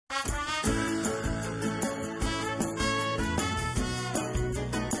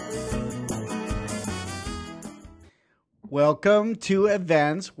Welcome to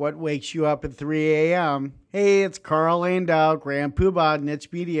Events, What Wakes You Up at 3 a.m. Hey, it's Carl Landau, Grand Poobah,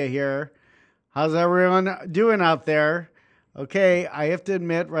 Niche Media here. How's everyone doing out there? Okay, I have to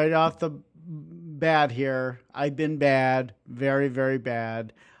admit right off the bat here, I've been bad, very, very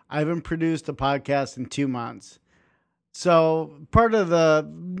bad. I haven't produced a podcast in 2 months. So part of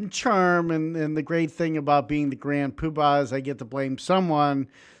the charm and the great thing about being the Grand Poobah is I get to blame someone.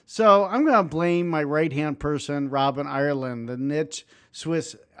 So I'm going to blame my right-hand person, Robin Ireland, the niche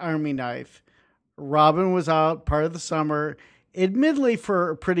Swiss Army knife. Robin was out part of the summer, admittedly for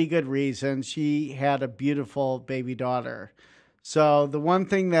a pretty good reason. She had a beautiful baby daughter. So the one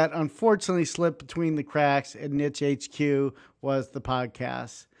thing that unfortunately slipped between the cracks at Niche HQ was the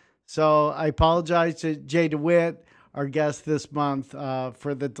podcast. So I apologize to Jay DeWitt, our guest this month,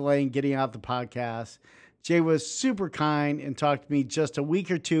 for the delay in getting out the podcast. Jay was super kind and talked to me just a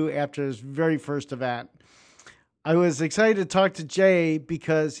week or two after his very first event. I was excited to talk to Jay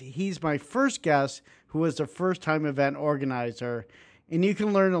because he's my first guest who was a first-time event organizer, and you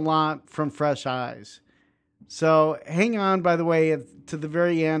can learn a lot from fresh eyes. So hang on, by the way, to the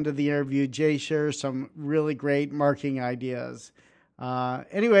very end of the interview, Jay shares some really great marketing ideas.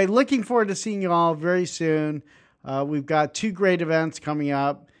 Anyway, looking forward to seeing you all very soon. We've got 2 great events coming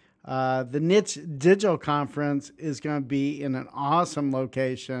up. The Niche Digital Conference is going to be in an awesome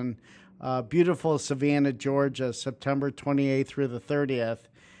location, beautiful Savannah, Georgia, September 28th through the 30th.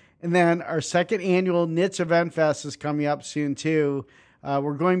 And then our second annual Niche Event Fest is coming up soon too.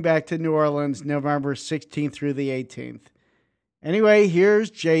 We're going back to New Orleans, November 16th through the 18th. Anyway,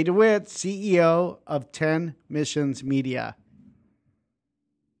 here's Jay DeWitt, CEO of 10 Missions Media.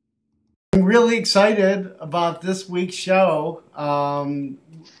 I'm really excited about this week's show.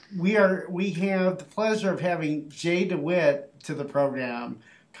 We have the pleasure of having Jay DeWitt to the program,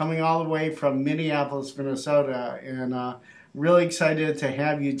 coming all the way from Minneapolis, Minnesota, and really excited to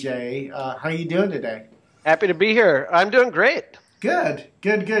have you, Jay. How are you doing today? Happy to be here. I'm doing great. Good.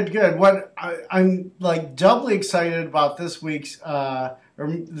 What I'm like doubly excited about this week's or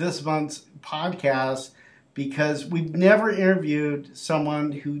this month's podcast, because we've never interviewed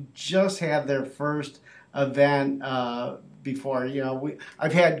someone who just had their first event before.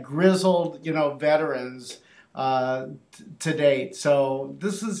 I've had grizzled, veterans to date. So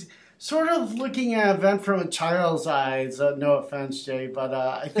this is sort of looking at an event from a child's eyes. No offense, Jay, but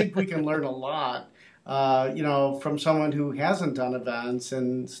I think we can learn a lot, from someone who hasn't done events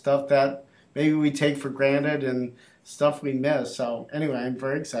and stuff that maybe we take for granted and stuff we miss. So anyway, I'm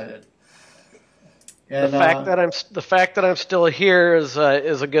very excited. And, the fact that I'm still here is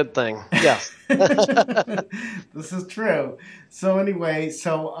a good thing. Yes. This is true. So anyway,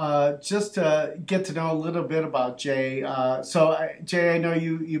 just to get to know a little bit about Jay. Jay, I know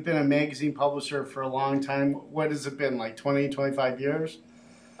you've been a magazine publisher for a long time. What has it been, like 20, 25 years?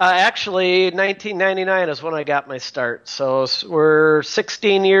 Actually, 1999 is when I got my start. So we're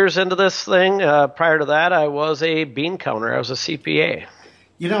 16 years into this thing. Prior to that, I was a bean counter. I was a CPA.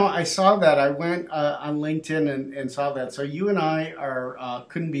 I saw that. I went on LinkedIn and saw that. So you and I are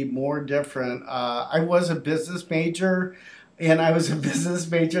couldn't be more different. I was a business major, and I was a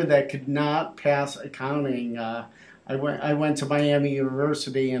business major that could not pass accounting. I went to Miami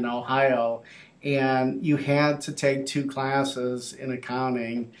University in Ohio, and you had to take 2 classes in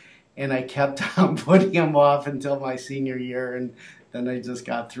accounting, and I kept on putting them off until my senior year, and then I just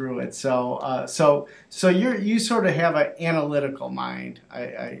got through it. So you sort of have an analytical mind,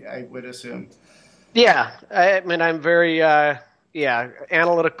 I would assume. Yeah, I mean, I'm very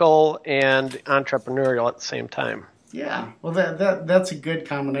analytical and entrepreneurial at the same time. Yeah, well, that's a good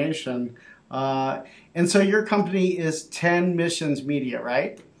combination. And so your company is 10 Missions Media,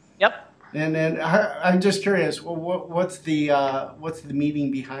 right? Yep. And I'm just curious, what's the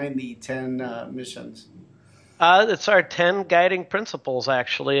meaning behind the 10 missions? It's our 10 guiding principles,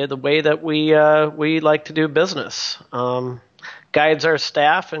 actually, the way that we like to do business. Guides our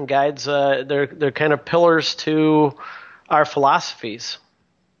staff and guides they're kind of pillars to our philosophies.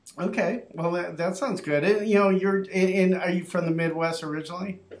 Okay, well that sounds good. Are you from the Midwest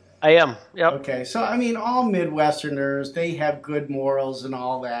originally? I am. Yep. Okay, so I mean, all Midwesterners, they have good morals and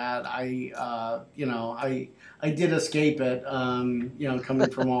all that. I did escape it,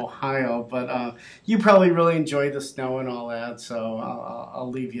 coming from Ohio, but you probably really enjoy the snow and all that, so I'll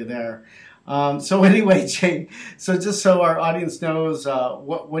leave you there. So anyway, Jay, so just so our audience knows,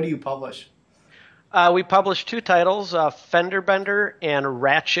 what do you publish? We publish 2 titles, Fender Bender and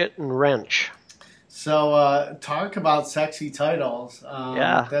Ratchet and Wrench. So talk about sexy titles.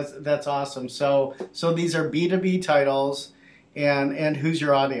 Yeah, that's awesome. So these are B2B titles, and who's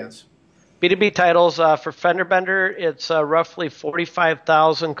your audience? B2B titles for Fender Bender, it's roughly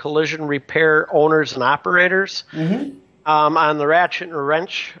 45,000 collision repair owners and operators. Mm-hmm. On the Ratchet and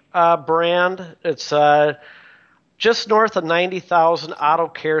Wrench brand, it's just north of 90,000 auto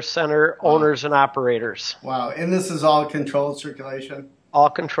care center owners and operators. Wow. And this is all controlled circulation? All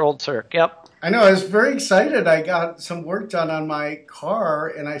controlled circ, yep. I know. I was very excited. I got some work done on my car,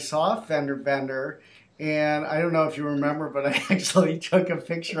 and I saw a fender bender. And I don't know if you remember, but I actually took a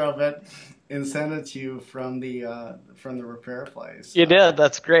picture of it and sent it to you from the repair place. You did.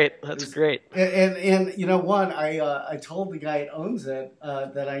 That's great. That's great. And you know what? I told the guy that owns it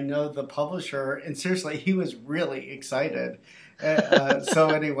that I know the publisher, and seriously, he was really excited. So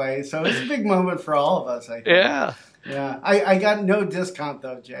anyway, so it's a big moment for all of us, I think. Yeah. Yeah, I got no discount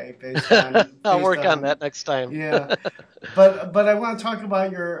though, Jay. Based on I'll work on that next time. Yeah, but I want to talk about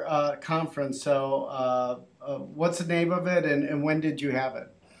your conference. So, what's the name of it, and when did you have it?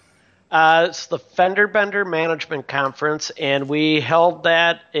 It's the Fender Bender Management Conference, and we held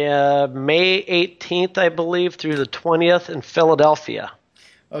that May 18th, I believe, through the 20th in Philadelphia.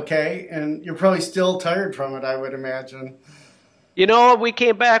 Okay, and you're probably still tired from it, I would imagine. You know, we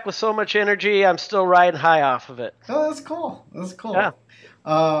came back with so much energy, I'm still riding high off of it. Oh, that's cool. That's cool. Yeah.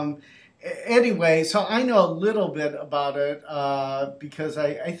 Anyway, so I know a little bit about it because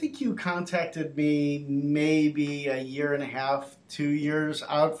I think you contacted me maybe a year and a half, 2 years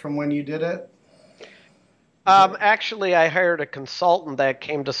out from when you did it. Actually, I hired a consultant that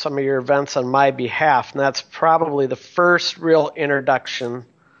came to some of your events on my behalf, and that's probably the first real introduction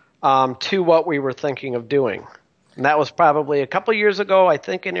to what we were thinking of doing. And that was probably a couple years ago, I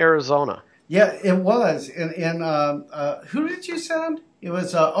think, in Arizona. Yeah, it was. And who did you send? It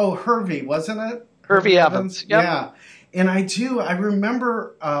was, Hervey, wasn't it? Hervey Evans. Yep. Yeah. And I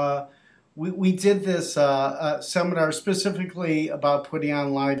remember we did this seminar specifically about putting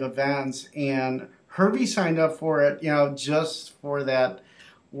on live events, and Hervey signed up for it, just for that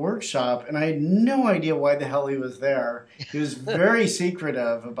workshop, and I had no idea why the hell he was there. He was very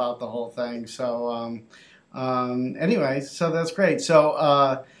secretive about the whole thing. So, anyway, so that's great.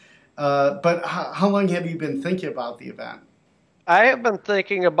 So, but how long have you been thinking about the event? I have been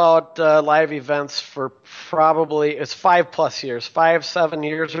thinking about live events for probably, it's 5+ years, 7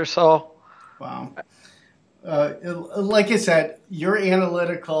 years or so. Wow. Like I said, you're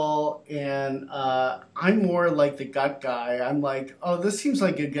analytical, and I'm more like the gut guy. I'm like, oh, this seems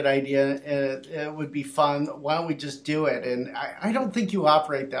like a good idea, and it would be fun. Why don't we just do it? And I don't think you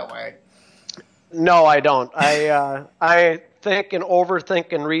operate that way. No, I don't. I think and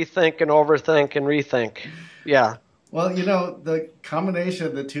overthink and rethink and overthink and rethink. Yeah. Well, the combination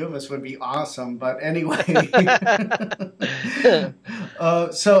of the two of us would be awesome. But anyway,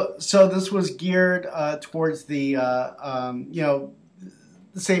 so this was geared towards the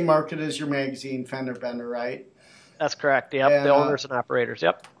the same market as your magazine, Fender Bender, right? That's correct. Yep. And, the owners and operators.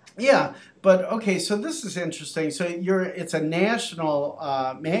 Yep. Yeah, but okay. So this is interesting. So it's a national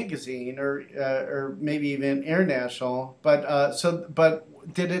magazine, or maybe even international. But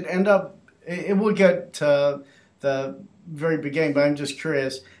did it end up? It will get to the very beginning, but I'm just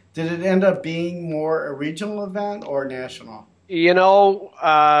curious. Did it end up being more a regional event or national?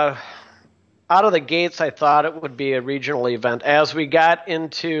 Out of the gates, I thought it would be a regional event. As we got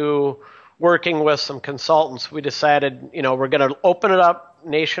into working with some consultants, we decided, we're going to open it up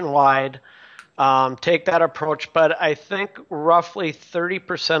nationwide, take that approach. But I think roughly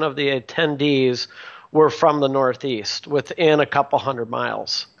 30% of the attendees were from the Northeast, within a couple hundred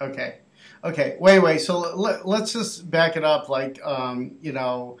miles. Okay. Wait. So let's just back it up. Like,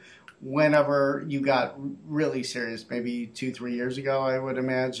 whenever you got really serious, maybe 2-3 years ago, I would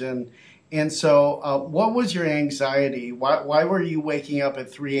imagine. And so, what was your anxiety? Why were you waking up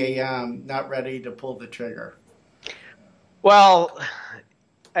at 3 a.m. not ready to pull the trigger? Well,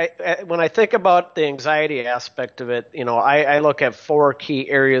 when I think about the anxiety aspect of it, I look at 4 key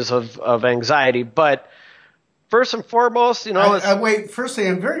areas of anxiety, but first and foremost, Firstly,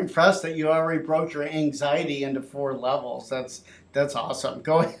 I'm very impressed that you already broke your anxiety into 4 levels. That's awesome.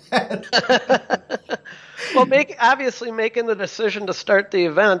 Go ahead. Well, making the decision to start the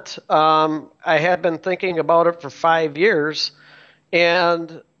event, I had been thinking about it for 5 years,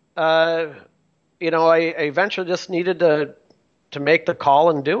 and I eventually just needed to make the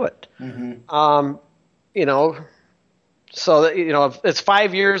call and do it. Mm-hmm. It's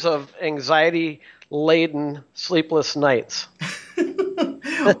 5 years of anxiety-laden, sleepless nights.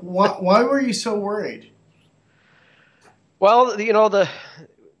 Why were you so worried? Well,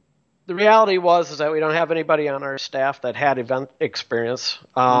 the reality is that we don't have anybody on our staff that had event experience.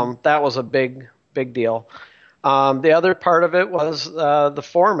 That was a big deal. The other part of it was the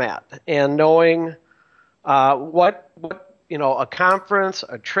format and knowing what a conference,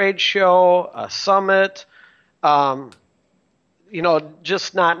 a trade show, a summit,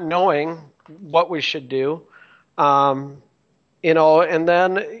 just not knowing what we should do, and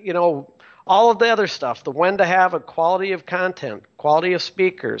then all of the other stuff, the when to have a quality of content, quality of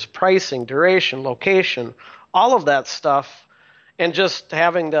speakers, pricing, duration, location, all of that stuff. And just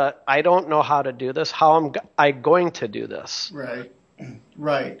having I don't know how to do this. How am I going to do this? Right,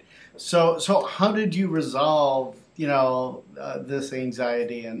 right. So how did you resolve, this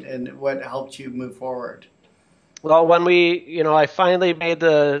anxiety, and what helped you move forward? Well, when I finally made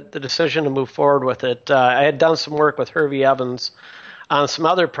the decision to move forward with it, I had done some work with Hervey Evans on some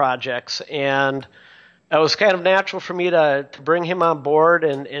other projects, and it was kind of natural for me to bring him on board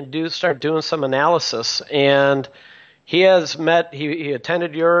and start doing some analysis. And he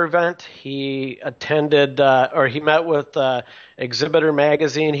attended your event. He attended, he met with Exhibitor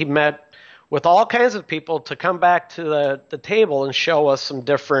Magazine. He met with all kinds of people to come back to the table and show us some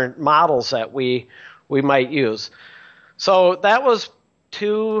different models that we might use. So that was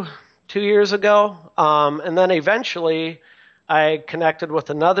two years ago. And then eventually I connected with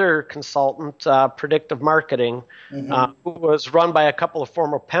another consultant, Predictive Marketing, who was run by a couple of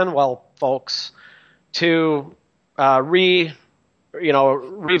former Penwell folks to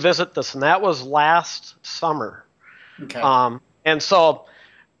revisit this, and that was last summer. Okay. And so,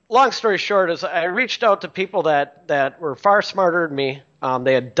 long story short, is I reached out to people that were far smarter than me.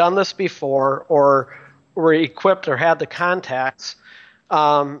 They had done this before, or were equipped, or had the contacts.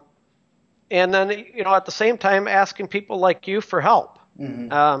 And then, at the same time, asking people like you for help.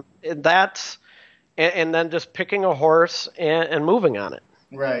 And then just picking a horse and moving on it.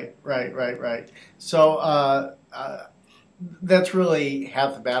 Right. So that's really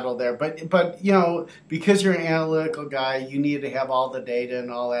half the battle there. But because you're an analytical guy, you need to have all the data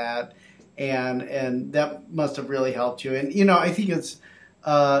and all that, and that must have really helped you. And I think it's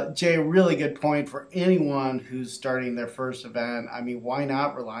Jay, a really good point for anyone who's starting their first event. I mean, why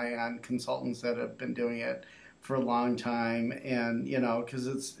not rely on consultants that have been doing it for a long time? And because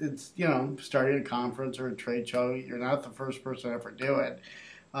it's starting a conference or a trade show, you're not the first person to ever do it.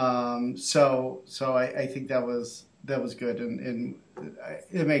 So I think that was good, and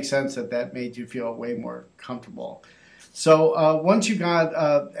it makes sense that made you feel way more comfortable. So once you got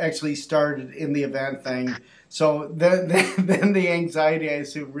actually started in the event thing, so then the anxiety, I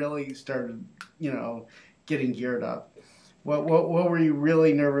assume, really started, getting geared up. What were you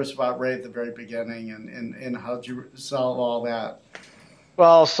really nervous about right at the very beginning, and how'd you solve all that?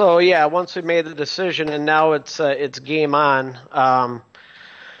 Well, so yeah, once we made the decision, and now it's game on.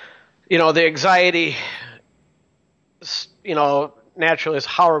 The anxiety, naturally is,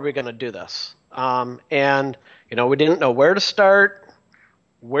 how are we going to do this? And we didn't know where to start.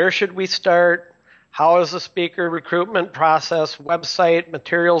 Where should we start? How is the speaker recruitment process, website,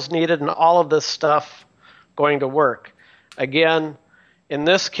 materials needed, and all of this stuff going to work? Again, in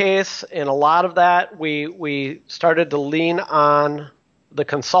this case, in a lot of that, we started to lean on the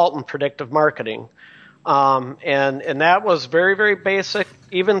consultant Predictive Marketing. And that was very, very basic,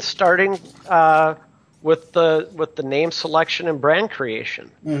 even starting with the name selection and brand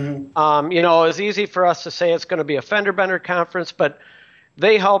creation. Mm-hmm. It was easy for us to say it's going to be a fender bender conference, but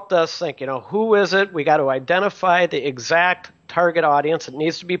they helped us think, who is it? We got to identify the exact target audience. It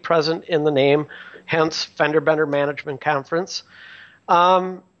needs to be present in the name, hence Fender Bender Management Conference.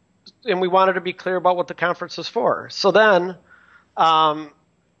 And we wanted to be clear about what the conference is for. So then,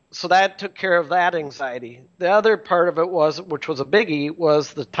 so that took care of that anxiety. The other part of it which was a biggie,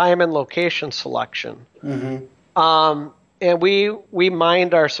 was the time and location selection. Mm-hmm. And we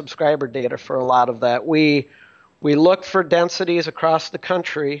mined our subscriber data for a lot of that. We looked for densities across the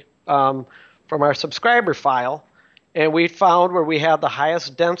country from our subscriber file, and we found where we had the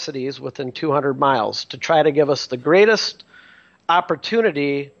highest densities within 200 miles to try to give us the greatest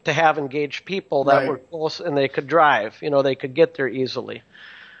opportunity to have engaged people that were close and they could drive. They could get there easily.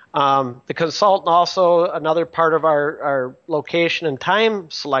 The consultant also, another part of our location and time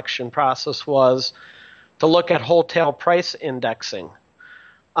selection process was to look at hotel price indexing.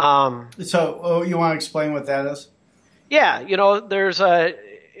 So you want to explain what that is? Yeah, there's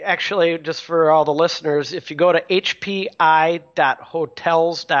actually, just for all the listeners, if you go to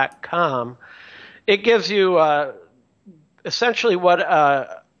hpi.hotels.com, it gives you essentially what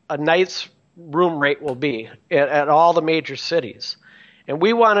a night's room rate will be at all the major cities. And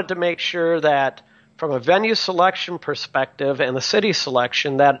we wanted to make sure that from a venue selection perspective and the city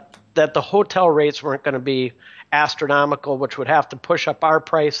selection, that the hotel rates weren't going to be astronomical, which would have to push up our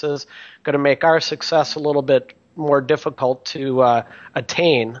prices, going to make our success a little bit more difficult to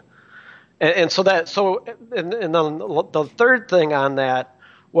attain. And so then the third thing on that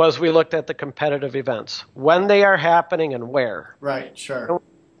was we looked at the competitive events, when they are happening and where. Right, sure.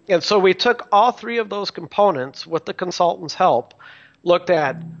 And so we took all three of those components with the consultant's help, looked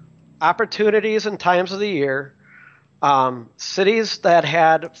at opportunities and times of the year, cities that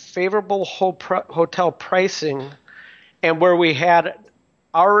had favorable hotel pricing, and where we had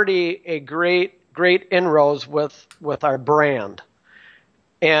already a great inroads with our brand.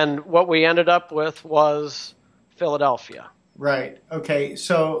 And what we ended up with was Philadelphia. Right. Okay.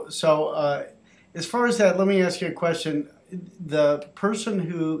 So as far as that, let me ask you a question. The person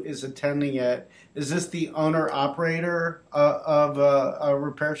who is attending it, is this the owner operator of a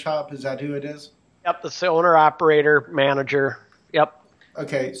repair shop? Is that who it is? Yep, it's the owner operator manager. Yep.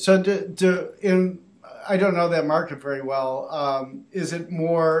 Okay. So I don't know that market very well. Is it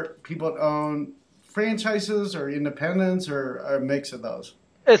more people that own franchises or independents, or a mix of those?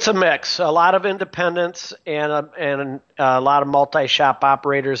 It's a mix. A lot of independents and a lot of multi-shop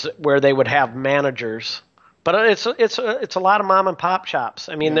operators where they would have managers. But it's a lot of mom and pop shops.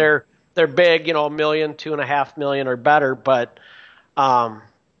 I mean, they're big, $1 million, $2.5 million or better, but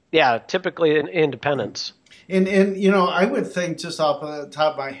typically independents. And I would think, just off the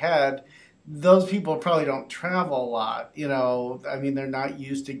top of my head, those people probably don't travel a lot. I mean, they're not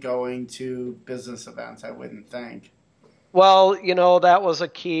used to going to business events, I wouldn't think. Well, that was a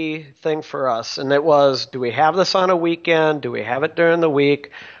key thing for us, and it was, do we have this on a weekend? Do we have it during the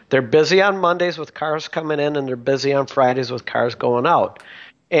week? They're busy on Mondays with cars coming in, and they're busy on Fridays with cars going out.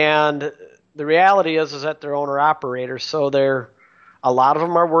 And the reality is that they're owner-operators, so a lot of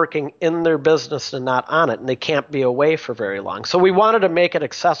them are working in their business and not on it, and they can't be away for very long. So we wanted to make it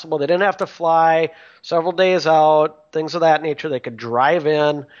accessible. They didn't have to fly several days out, things of that nature. They could drive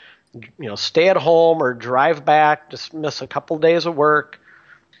in, stay at home or drive back, just miss a couple days of work,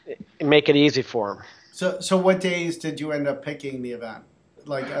 and make it easy for them. So what days did you end up picking the event?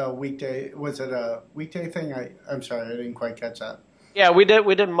 Like a weekday? Was it a weekday thing? I'm sorry, I didn't quite catch that. Yeah, we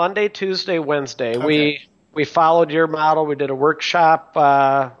did Monday, Tuesday, Wednesday. Okay. We followed your model. We did a workshop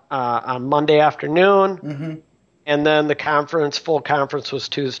on Monday afternoon, Mm-hmm. and then the full conference was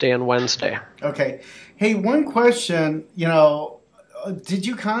Tuesday and Wednesday. Okay. Hey, one question, did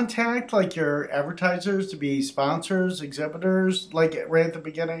you contact like your advertisers to be sponsors, exhibitors, like right at the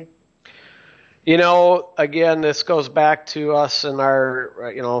beginning? Again, this goes back to us and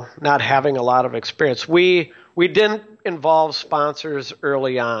our, not having a lot of experience. We didn't involve sponsors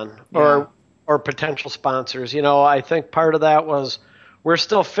early on, or potential sponsors. I think part of that was we're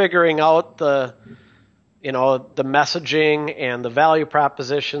still figuring out the messaging and the value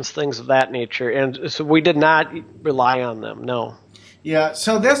propositions, things of that nature. And so we did not rely on them, no. Yeah,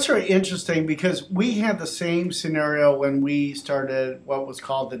 so that's very interesting because we had the same scenario when we started what was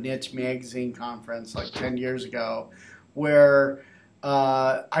called the Niche Magazine Conference like 10 years ago, where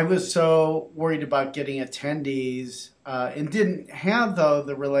I was so worried about getting attendees and didn't have, though,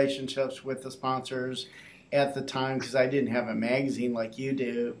 the relationships with the sponsors at the time because I didn't have a magazine like you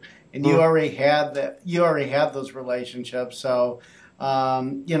do, and you already had those relationships. So,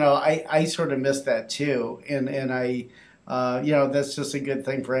 I sort of missed that too, and I. That's just a good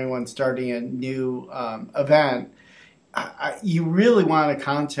thing for anyone starting a new event. You really want to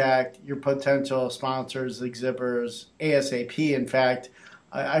contact your potential sponsors, exhibitors, ASAP. In fact,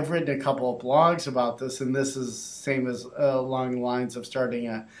 I've written a couple of blogs about this, and this is same as along the lines of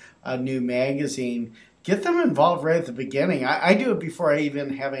starting a new magazine. Get them involved right at the beginning. I do it before I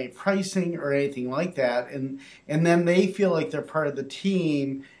even have any pricing or anything like that, and then they feel like they're part of the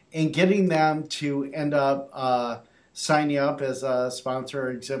team, and getting them to end up signing up as a sponsor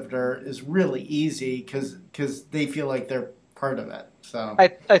or exhibitor is really easy because they feel like they're part of it. So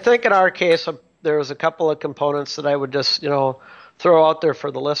I think in our case there was a couple of components that I would just throw out there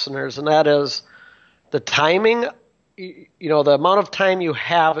for the listeners, and that is the timing. The amount of time you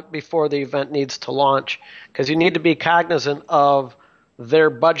have before the event needs to launch, because you need to be cognizant of their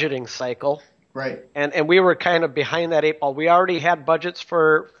budgeting cycle. Right. And we were kind of behind that eight ball. We already had budgets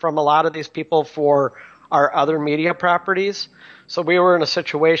from a lot of these people for our other media properties. So we were in a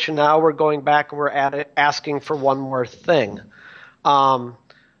situation now we're going back and we're asking for one more thing. That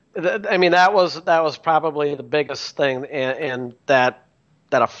was probably the biggest thing and that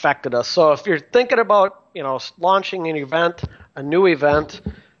affected us. So if you're thinking about, launching an event, a new event,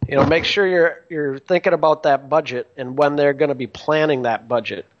 make sure you're thinking about that budget and when they're going to be planning that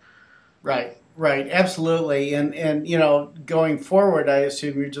budget. Right. Right, absolutely. And going forward, I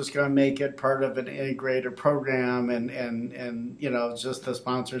assume you're just going to make it part of an integrated program and just the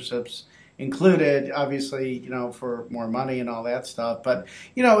sponsorships included, obviously, for more money and all that stuff. But,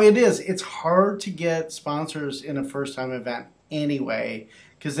 it's hard to get sponsors in a first time event anyway,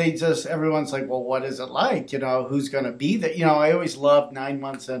 because everyone's like, well, what is it like? Who's going to be there? I always love 9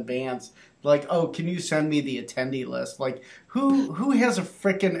 months in advance. Like, oh, can you send me the attendee list? Like, who has a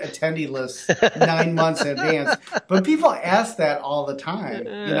freaking attendee list 9 months in advance? But people ask that all the time,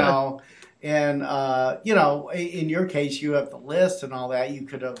 And in your case, you have the list and all that. You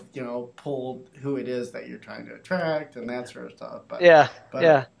could have, pulled who it is that you're trying to attract and that sort of stuff. But yeah.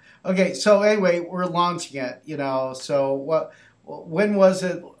 Okay, so anyway, we're launching it. So when was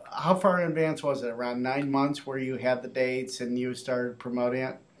it? How far in advance was it? Around 9 months, where you had the dates and you started promoting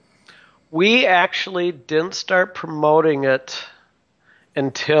it. We actually didn't start promoting it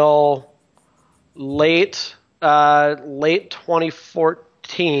until late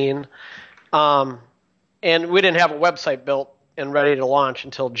 2014, and we didn't have a website built and ready to launch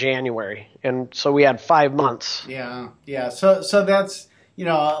until January, and so we had 5 months. Yeah. So that's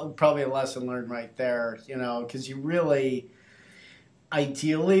probably a lesson learned right there. Because you really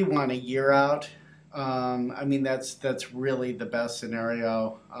ideally want a year out. That's really the best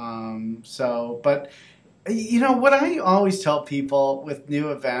scenario. But what I always tell people with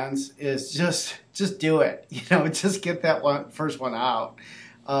new events is just do it. Just get that first one out,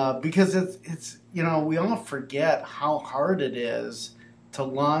 because it's we all forget how hard it is to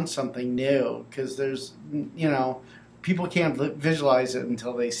launch something new, because there's people can't visualize it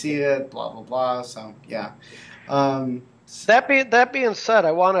until they see it. Blah blah blah. So yeah. That being said,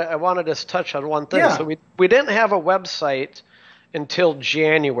 I want to just touch on one thing. Yeah. So we didn't have a website until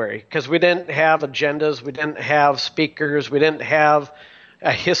January, because we didn't have agendas, we didn't have speakers, we didn't have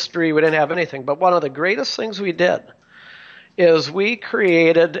a history, we didn't have anything. But one of the greatest things we did is we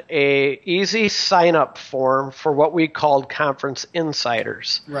created a easy sign up form for what we called conference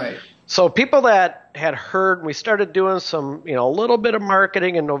insiders. Right. So people that had heard, we started doing some, a little bit of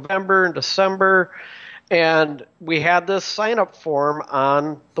marketing in November and December. And we had this sign-up form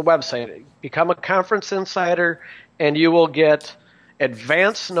on the website. Become a conference insider, and you will get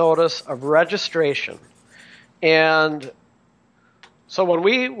advance notice of registration. And so when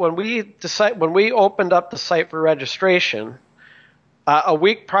we opened up the site for registration, a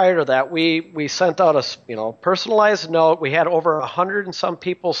week prior to that, we sent out a personalized note. We had over 100 and some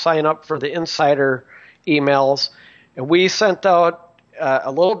people sign up for the insider emails, and we sent out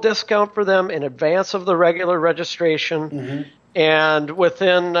a little discount for them in advance of the regular registration. Mm-hmm. And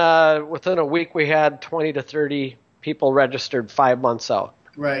within a week, we had 20 to 30 people registered 5 months out.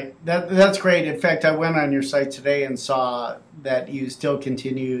 Right. That's great. In fact, I went on your site today and saw that you still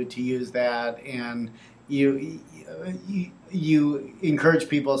continue to use that, and you encourage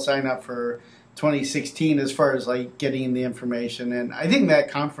people to sign up for 2016 as far as like getting the information. And I think that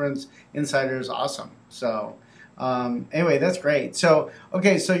conference insider is awesome. So. Anyway, that's great. So,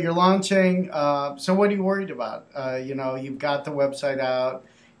 okay, so you're launching. So what are you worried about? You've got the website out,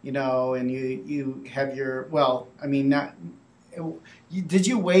 and you have your, did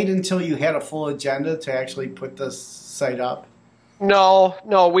you wait until you had a full agenda to actually put this site up? No,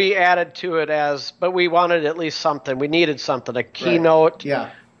 we added to it but we wanted at least something. We needed something, a keynote. Right.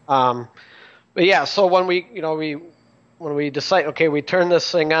 Yeah. But yeah, so when we decide, okay, we turn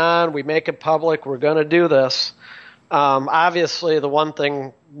this thing on, we make it public, we're going to do this. Obviously, the one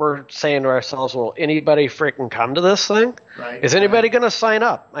thing we're saying to ourselves, will anybody freaking come to this thing? Right. Is anybody going to sign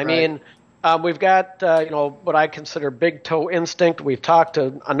up? I Right. mean, we've got, what I consider big toe instinct. We've talked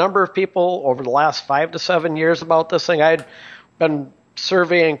to a number of people over the last 5 to 7 years about this thing. I'd been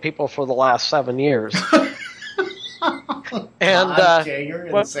surveying people for the last 7 years. And Jay, you're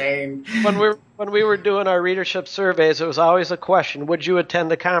insane. When we were doing our readership surveys, it was always a question: would you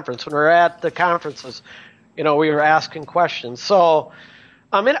attend the conference? When we were at the conferences, we were asking questions. So,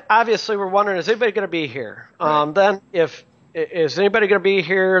 obviously, we're wondering: is anybody going to be here? Right. Then, is anybody going to be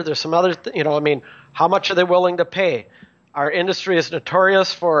here? There's some other, how much are they willing to pay? Our industry is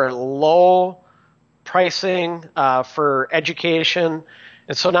notorious for low pricing for education,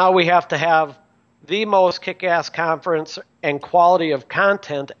 and so now we have to have the most kick-ass conference and quality of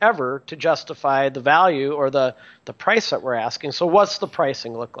content ever to justify the value or the price that we're asking. So what's the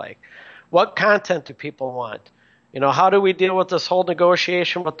pricing look like? What content do people want? How do we deal with this whole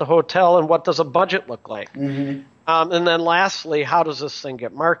negotiation with the hotel, and what does a budget look like? Mm-hmm. And then lastly, how does this thing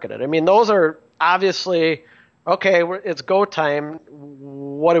get marketed? I mean, those are obviously, okay, it's go time.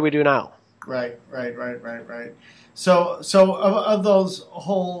 What do we do now? Right. So of those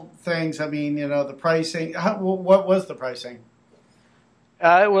whole things, I mean, the pricing. What was the pricing?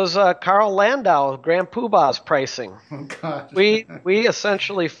 It was Carl Landau, Grand Poobah's pricing. Oh God. We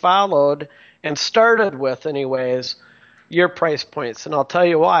essentially followed and started with, anyways, your price points, and I'll tell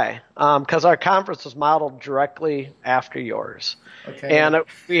you why. Because our conference was modeled directly after yours, Okay. and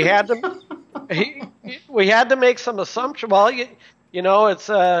we had to we had to make some assumptions. Well, it's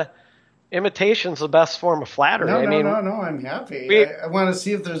imitation's the best form of flattery. No, I no, mean, no, no. I'm happy. we I want to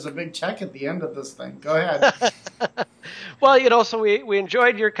see if there's a big check at the end of this thing. Go ahead. well, so we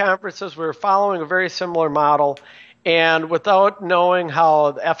enjoyed your conferences. We were following a very similar model, and without knowing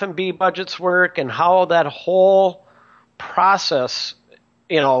how the F&B budgets work and how that whole process,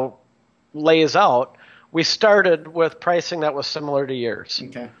 lays out, we started with pricing that was similar to yours.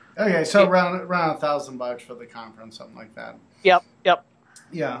 Okay. So around $1,000 for the conference, something like that. Yep.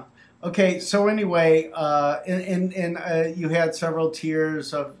 Yeah. Okay. So anyway, you had several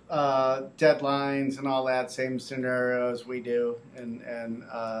tiers of deadlines and all that, same scenario as we do,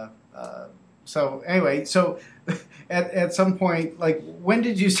 so anyway, so at some point, like, when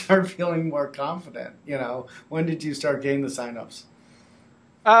did you start feeling more confident? When did you start getting the signups?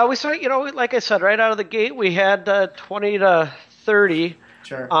 We started, like I said, right out of the gate, we had 20 to 30.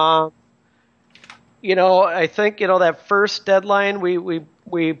 Sure. I think that first deadline we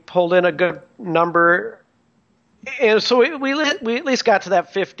pulled in a good number, and so we at least got to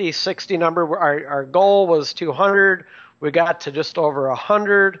that 50, 60 number. Our goal was 200. We got to just over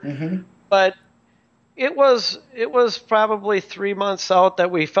 100, but it was probably 3 months out that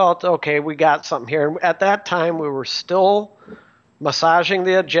we felt, okay, we got something here. And at that time, we were still massaging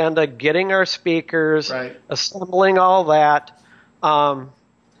the agenda, getting our speakers, right, assembling all that.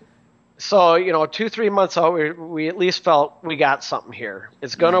 So 2-3 months out, we at least felt we got something here.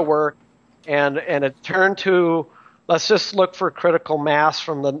 It's going to work, and it turned to, let's just look for critical mass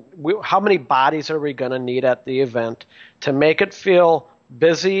from how many bodies are we going to need at the event to make it feel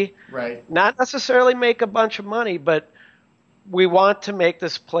busy, right? Not Not necessarily make a bunch of money, but we want to make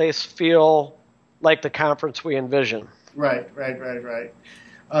this place feel like the conference we envision. Right.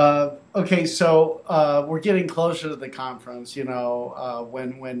 Okay, so we're getting closer to the conference,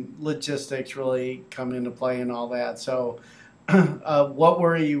 when logistics really come into play and all that. So what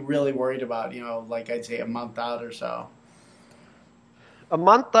were you really worried about, like I'd say a month out or so? A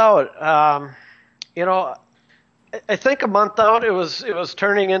month out, I think a month out it was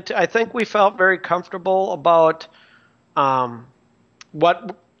turning into, I think we felt very comfortable about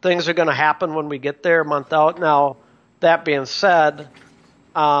what things are going to happen when we get there a month out. Now, that being said,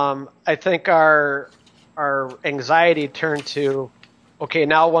 I think our anxiety turned to, okay,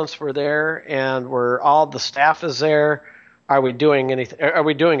 now once we're there and all the staff is there, are we doing anything? Are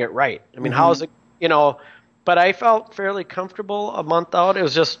we doing it right? I mean, how is it? But I felt fairly comfortable a month out. It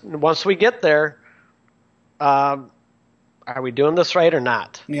was just once we get there, are we doing this right or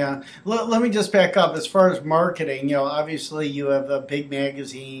not? Yeah. Let me just back up. As far as marketing, obviously you have a big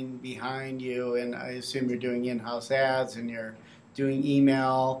magazine behind you, and I assume you're doing in-house ads and you're doing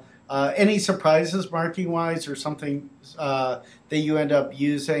email. Any surprises marketing-wise, or something that you end up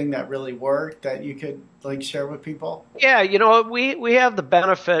using that really worked that you could share with people? Yeah, we have the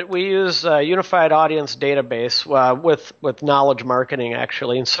benefit. We use a unified audience database with knowledge marketing,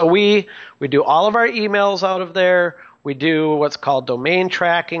 actually, and so we do all of our emails out of there. We do what's called domain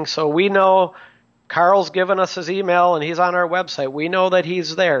tracking, so we know Carl's given us his email and he's on our website. We know that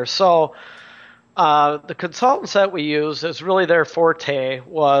he's there. So the consultants that we use, is really their forte,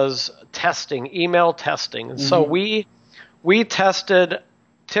 was testing, email testing. And so we tested,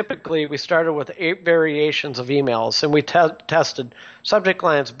 typically we started with 8 variations of emails, and we tested subject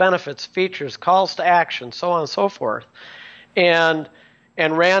lines, benefits, features, calls to action, so on and so forth, and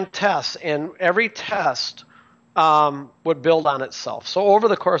ran tests, and every test would build on itself. So over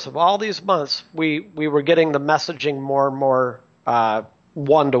the course of all these months, we were getting the messaging more and more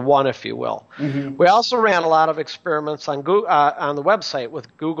one-to-one, if you will. We also ran a lot of experiments on the website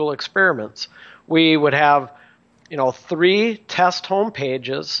with Google Experiments. We would have 3 test home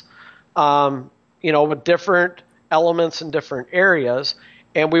pages, with different elements in different areas,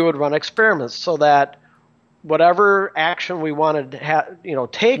 and we would run experiments so that whatever action we wanted to have,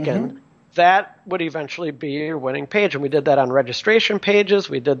 taken, that would eventually be your winning page. And we did that on registration pages.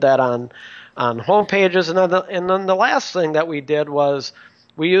 We did that on home pages. And then the last thing that we did was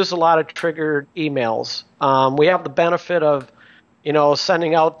we used a lot of triggered emails. We have the benefit of,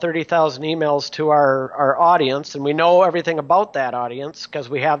 sending out 30,000 emails to our audience, and we know everything about that audience because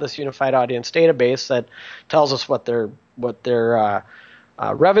we have this unified audience database that tells us what their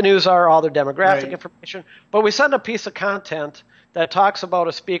revenues are, all their demographic Right. information. But we send a piece of content that talks about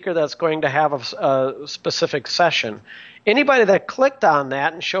a speaker that's going to have a specific session. Anybody that clicked on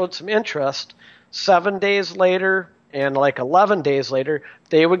that and showed some interest, 7 days later and like 11 days later,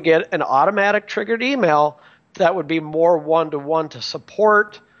 they would get an automatic triggered email that would be more one-to-one to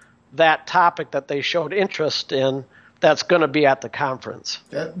support that topic that they showed interest in that's going to be at the conference.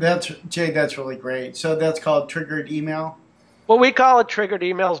 That's Jay. That's really great. So that's called triggered email. Well, we call it triggered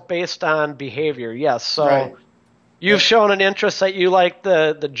emails based on behavior. Yes. So Right. you've shown an interest that you like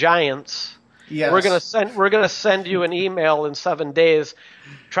the Giants. Yes. We're gonna send you an email in 7 days,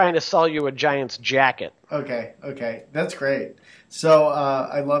 trying to sell you a Giants jacket. Okay. That's great. So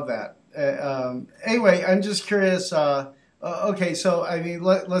I love that. Anyway, I'm just curious. Okay, so I mean,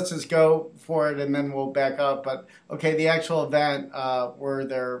 let's just go for it, and then we'll back up. But okay, the actual event. Were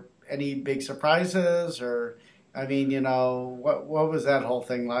there any big surprises, or I mean, what was that whole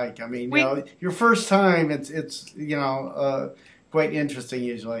thing like? I mean, your first time, it's quite interesting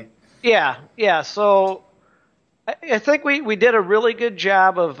usually. Yeah. So I think we did a really good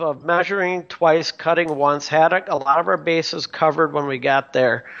job of measuring twice, cutting once, had a lot of our bases covered when we got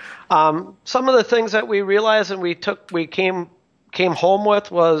there. Some of the things that we realized and we came home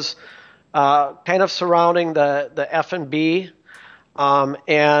with was kind of surrounding the F&B,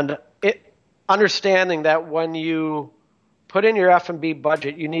 and understanding that when you put in your F&B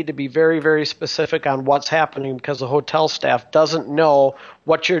budget, you need to be very, very specific on what's happening, because the hotel staff doesn't know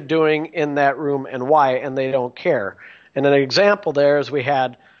what you're doing in that room and why, and they don't care. And an example there is we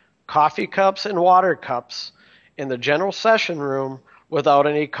had coffee cups and water cups in the general session room without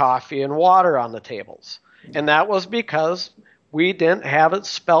any coffee and water on the tables. And that was because we didn't have it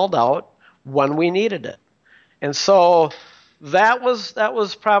spelled out when we needed it. And so that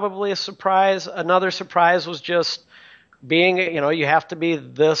was probably a surprise. Another surprise was just being, you have to be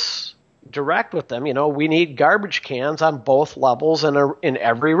this direct with them. We need garbage cans on both levels and in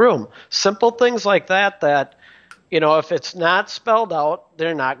every room. Simple things like that, if it's not spelled out,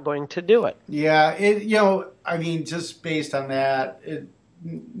 they're not going to do it. Yeah, I mean, just based on that,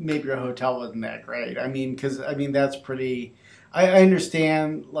 maybe your hotel wasn't that great. I mean, that's pretty. I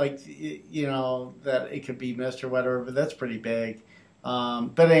understand, like, that it could be missed or whatever, but that's pretty big.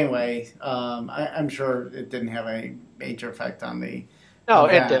 But anyway, I'm sure it didn't have any major effect on the No,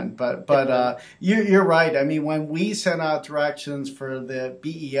 event. it didn't. But you're right. I mean, when we sent out directions for the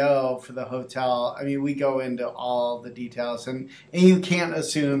BEO for the hotel, I mean, we go into all the details, and you can't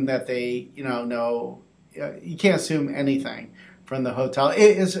assume that they, know. You can't assume anything from the hotel.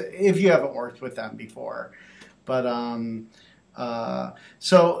 It is if you haven't worked with them before. But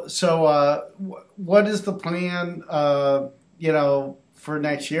what is the plan? For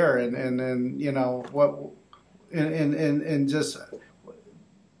next year, and then what, and just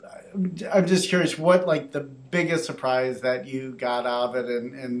I'm just curious what, like, the biggest surprise that you got out of it,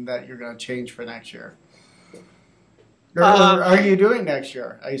 and that you're going to change for next year. Or are you doing next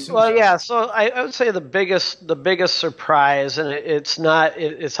year? I assume. Well, so. yeah. So I would say the biggest surprise, and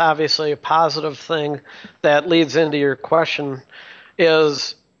it's obviously a positive thing that leads into your question,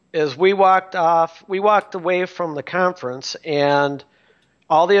 is we walked away from the conference, and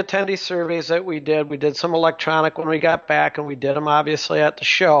all the attendee surveys that we did some electronic when we got back, and we did them obviously at the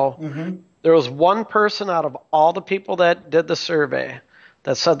show. Mm-hmm. There was one person out of all the people that did the survey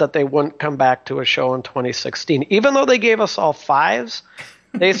that said that they wouldn't come back to a show in 2016. Even though they gave us all fives,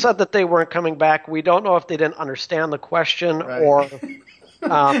 they said that they weren't coming back. We don't know if they didn't understand the question, right. or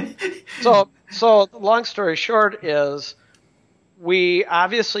so long story short is we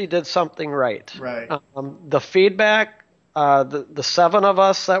obviously did something right. Right. The feedback, the seven of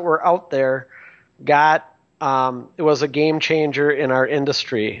us that were out there got, it was a game changer in our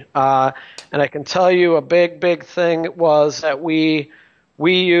industry. And I can tell you a big thing was that we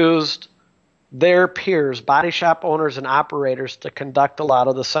used their peers, body shop owners and operators, to conduct a lot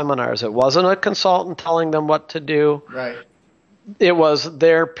of the seminars. It wasn't a consultant telling them what to do. Right. It was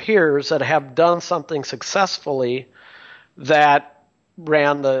their peers that have done something successfully that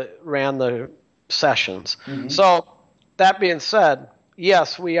ran the sessions. Mm-hmm. So that being said,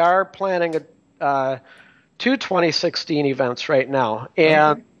 yes, we are planning two 2016 events right now,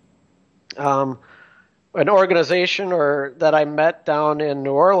 and an organization that I met down in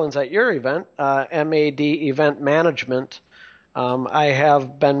New Orleans at your event, MAD Event Management. I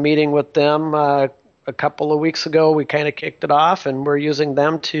have been meeting with them a couple of weeks ago. We kind of kicked it off, and we're using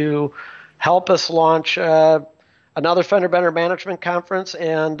them to help us launch another fender bender management conference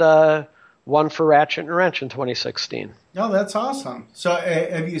and one for Ratchet and Wrench in 2016. Oh, that's awesome. So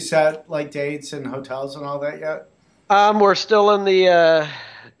have you set, like, dates and hotels and all that yet? We're still in the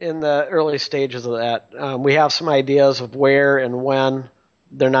early stages of that. We have some ideas of where and when.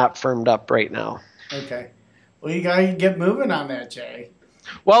 They're not firmed up right now. Okay. Well, you got to get moving on that, Jay.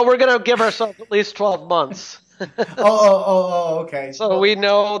 Well, we're going to give ourselves at least 12 months. Okay. So Well, we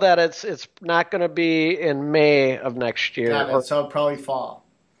know that it's not going to be in May of next year. got it. Or So probably fall.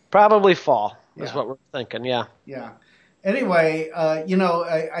 probably fall is Yeah. what we're thinking, yeah. Yeah. Anyway,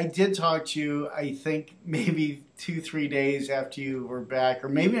 I did talk to you, I think maybe 2, 3 days after you were back, or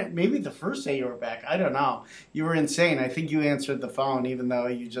maybe the first day you were back. I don't know. You were insane. I think you answered the phone even though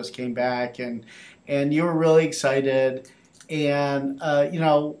you just came back, and you were really excited. And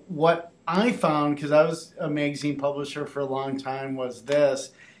what I found, because I was a magazine publisher for a long time, was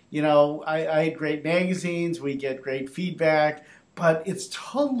this. I had great magazines. We get great feedback, but it's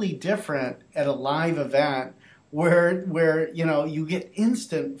totally different at a live event where you get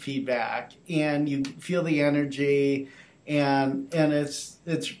instant feedback and you feel the energy, and it's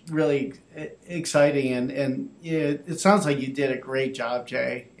really exciting, and it sounds like you did a great job,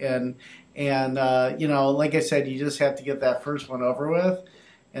 Jay, and like I said, you just have to get that first one over with,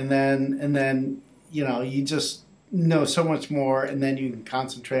 and then you just know so much more, and then you can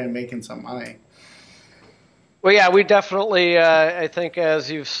concentrate on making some money. Well, yeah, we definitely, I think,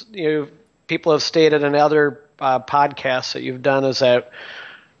 as people have stated in other podcasts that you've done, is that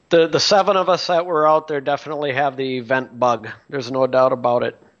the seven of us that were out there definitely have the event bug. There's no doubt about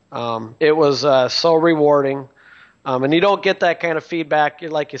it. It was so rewarding, and you don't get that kind of feedback,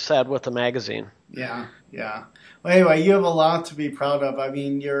 like you said, with the magazine. Yeah. Well, anyway, you have a lot to be proud of. I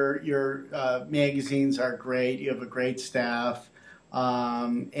mean, your magazines are great. You have a great staff,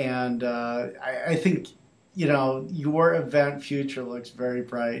 and I think your event future looks very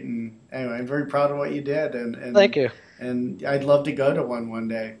bright. And anyway, I'm very proud of what you did. And Thank you. And I'd love to go to one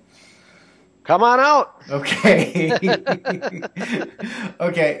day. Come on out. Okay.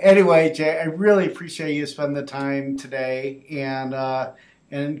 Okay. Anyway, Jay, I really appreciate you spending the time today, and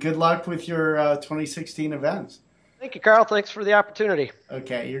good luck with your 2016 events. Thank you, Carl. Thanks for the opportunity.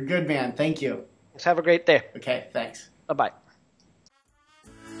 Okay, you're a good man. Thank you. Thanks. Have a great day. Okay, thanks. Bye-bye.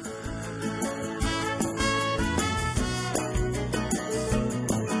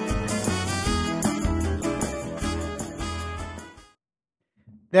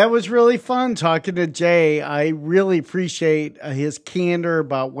 That was really fun talking to Jay. I really appreciate his candor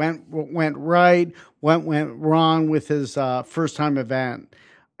about what went right, what went wrong with his first-time event.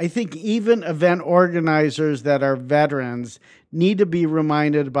 I think even event organizers that are veterans need to be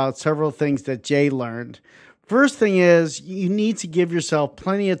reminded about several things that Jay learned. First thing is you need to give yourself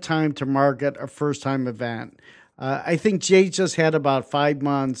plenty of time to market a first-time event. I think Jay just had about 5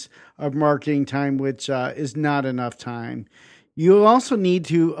 months of marketing time, which is not enough time. You also need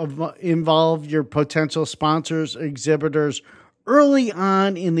to involve your potential sponsors or exhibitors early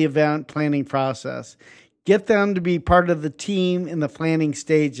on in the event planning process. Get them to be part of the team in the planning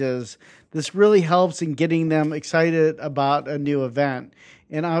stages. This really helps in getting them excited about a new event.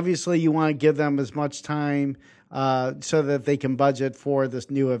 And obviously, you want to give them as much time so that they can budget for this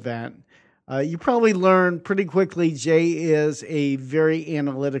new event. You probably learn pretty quickly Jay is a very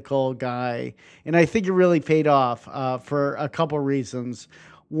analytical guy, and I think it really paid off for a couple reasons.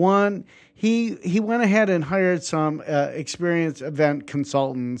 One, he went ahead and hired some experienced event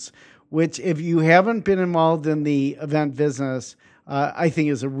consultants, which if you haven't been involved in the event business, I think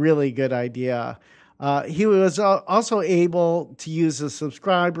is a really good idea. He was also able to use a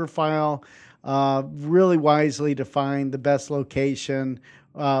subscriber file really wisely to find the best location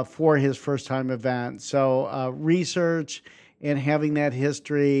for his first-time event. So research and having that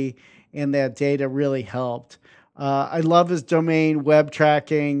history and that data really helped. I love his domain web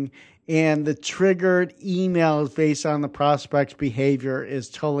tracking, and the triggered emails based on the prospect's behavior is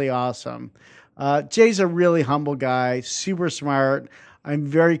totally awesome. Jay's a really humble guy, super smart. I'm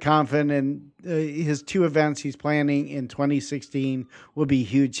very confident in his 2 events he's planning in 2016 will be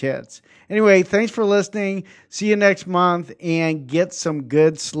huge hits. Anyway, thanks for listening. See you next month, and get some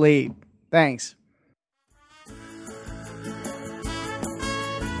good sleep. Thanks.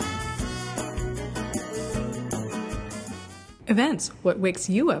 Events, What Wakes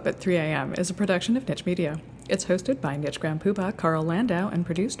You Up at 3 a.m. is a production of Niche Media. It's hosted by Niche Grand Poobah Carl Landau and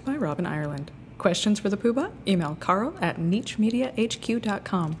produced by Robin Ireland. Questions for the Poobah? Email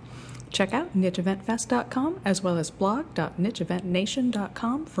carl@nichemediahq.com. Check out nicheeventfest.com as well as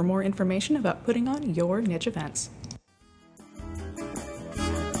blog.nicheeventnation.com for more information about putting on your niche events.